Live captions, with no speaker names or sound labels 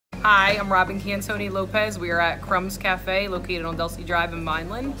Hi, I'm Robin Cantoni Lopez. We are at Krumbs Cafe, located on Delsey Drive in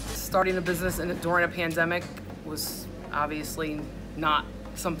Vineland. Starting a business during a pandemic was obviously not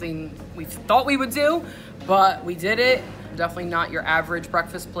something we thought we would do, but we did it. Definitely not your average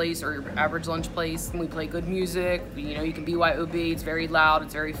breakfast place or your average lunch place. We play good music. You know, you can BYOB. It's very loud.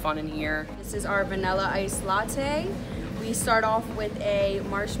 It's very fun in here. This is our vanilla iced latte. We start off with a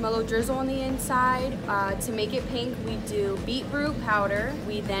marshmallow drizzle on the inside. To make it pink, we do beetroot powder.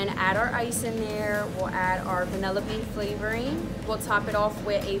 We then add our ice in there. We'll add our vanilla bean flavoring. We'll top it off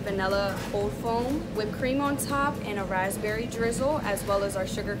with a vanilla cold foam, whipped cream on top, and a raspberry drizzle, as well as our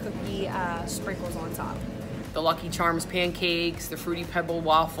sugar cookie sprinkles on top. The Lucky Charms pancakes, the Fruity Pebble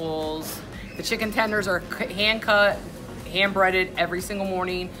waffles. The chicken tenders are hand cut, hand breaded every single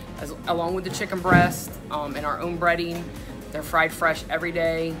morning, along with the chicken breast and our own breading. They're fried fresh every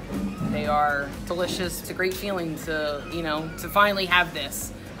day. They are delicious. It's a great feeling to, to finally have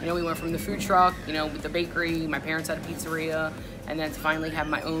this. We went from the food truck, with the bakery. My parents had a pizzeria, and then to finally have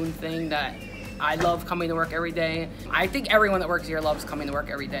my own thing that I love coming to work every day. I think everyone that works here loves coming to work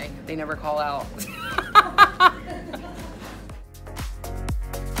every day. They never call out.